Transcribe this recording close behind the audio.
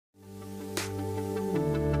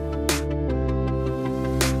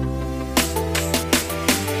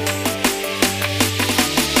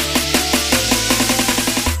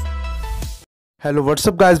Hello, what's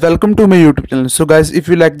up guys, welcome to my YouTube channel. So guys, if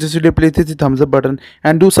you like this video, please hit the thumbs up button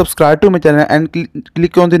and do subscribe to my channel and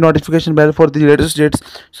click on the notification bell for the latest dates.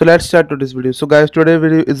 So let's start to this video. So guys, today's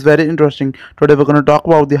video is very interesting. Today we're gonna talk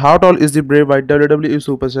about the how tall is the Bray Wyatt WWE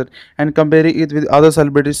superstar and comparing it with other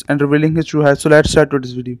celebrities and revealing his true height. So let's start to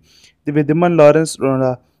this video. The Vidiman Lawrence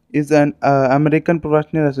Ronda is an American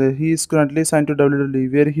professional wrestler. He is currently signed to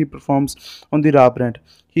WWE where he performs on the Raw brand.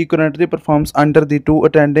 He currently performs under the two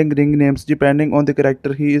attending ring names depending on the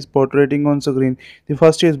character he is portraying on screen. The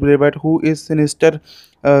first is Bray Wyatt, who is sinister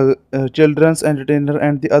children's entertainer,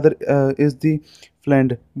 and the other is the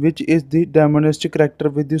Flend, which is the demonistic character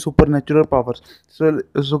with the supernatural powers.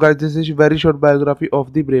 So guys, this is a very short biography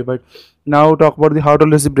of the Bray Wyatt. Now talk about the how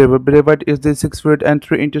tall is the Bray Wyatt. Bray Wyatt is the 6 feet and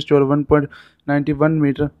 3 inches tall, 1.91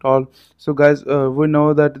 meter tall. So guys, we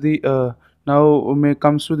know that the now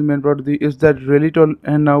comes to the main plot, the is that really tall,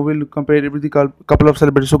 and now we'll compare it with the couple of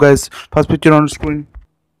celebrities. So guys, first picture on screen.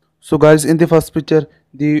 So guys, in the first picture,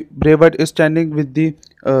 the Bray Wyatt is standing with the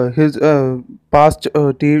his past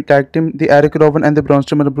tag team, the Eric Rowan and the Braun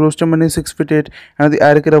Strowman. Braun Strowman is 6'8", and the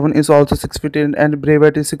Eric Rowan is also 6'8", and Bray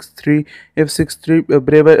Wyatt is 6'3". If 6'3",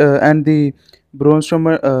 Bray Wyatt and the Braun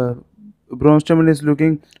Strowman. Braun Strowman is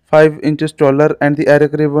looking 5 inches taller, and the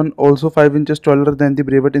Eric Rowan also 5 inches taller than the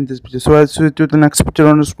Bray Wyatt in this picture. So I'll switch to the next picture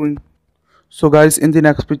on the screen. So guys, in the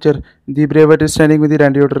next picture, the Bray Wyatt is standing with the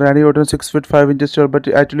Randy Orton. Randy Orton 6 feet 5 inches tall, but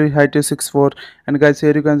actually height is 6'4". And guys,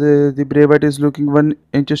 here you can see the Bray Wyatt is looking 1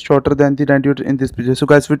 inch shorter than the Randy Orton in this picture. So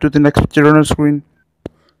guys, switch to the next picture on the screen.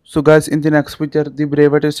 So guys, in the next picture, the Bray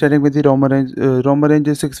Wyatt is standing with the Roman Reigns. Roman Reigns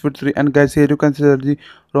is 6'3", and guys, here you can see that the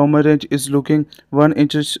Roman Reigns is looking 1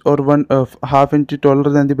 inch or one half inch taller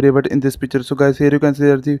than the Bray Wyatt in this picture. So guys, here you can see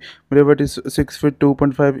that the Bray Wyatt is 6 feet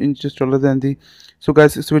 2.5 inches taller than the. So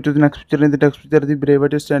guys, switch to the next picture. In the next picture, the Bray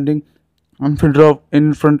Wyatt is standing in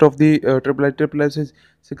front of the Triple H. Triple H is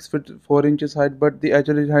 6 feet 4 inches height, but the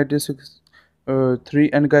actual height is 3.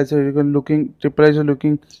 And guys, here you can looking Triple H is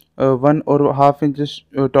looking 1 or half inches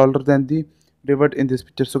taller than the Bray Wyatt in this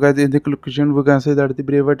picture. So guys, in the conclusion, we can say that the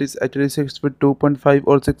Bray Wyatt is actually 6 feet 2.5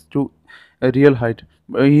 or 6'2" real height.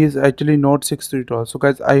 He is actually not 6'3" tall. So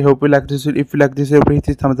guys, I hope you like this. If you like this, please hit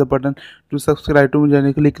the thumbs up button to subscribe to my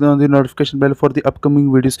channel. Click on the notification bell for the upcoming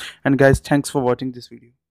videos. And guys, thanks for watching this video.